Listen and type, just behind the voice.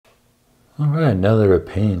Alright, now that our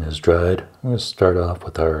paint is dried, I'm going to start off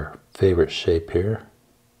with our favorite shape here.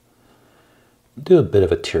 Do a bit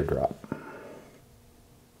of a teardrop.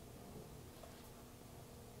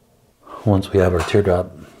 Once we have our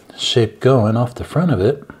teardrop shape going off the front of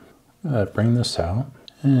it, I'm going to bring this out,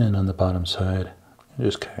 and on the bottom side,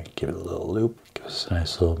 just kind of give it a little loop. Give us a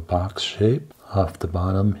nice little box shape off the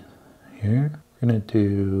bottom here. We're going to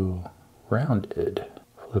do rounded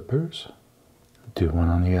flippers. Do one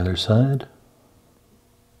on the other side.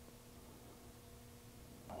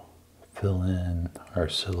 Fill in our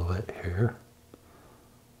silhouette here.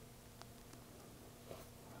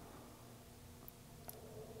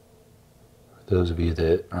 For those of you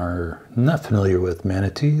that are not familiar with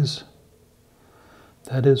manatees,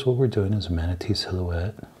 that is what we're doing, is a manatee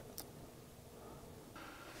silhouette.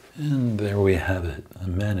 And there we have it, a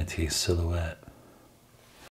manatee silhouette.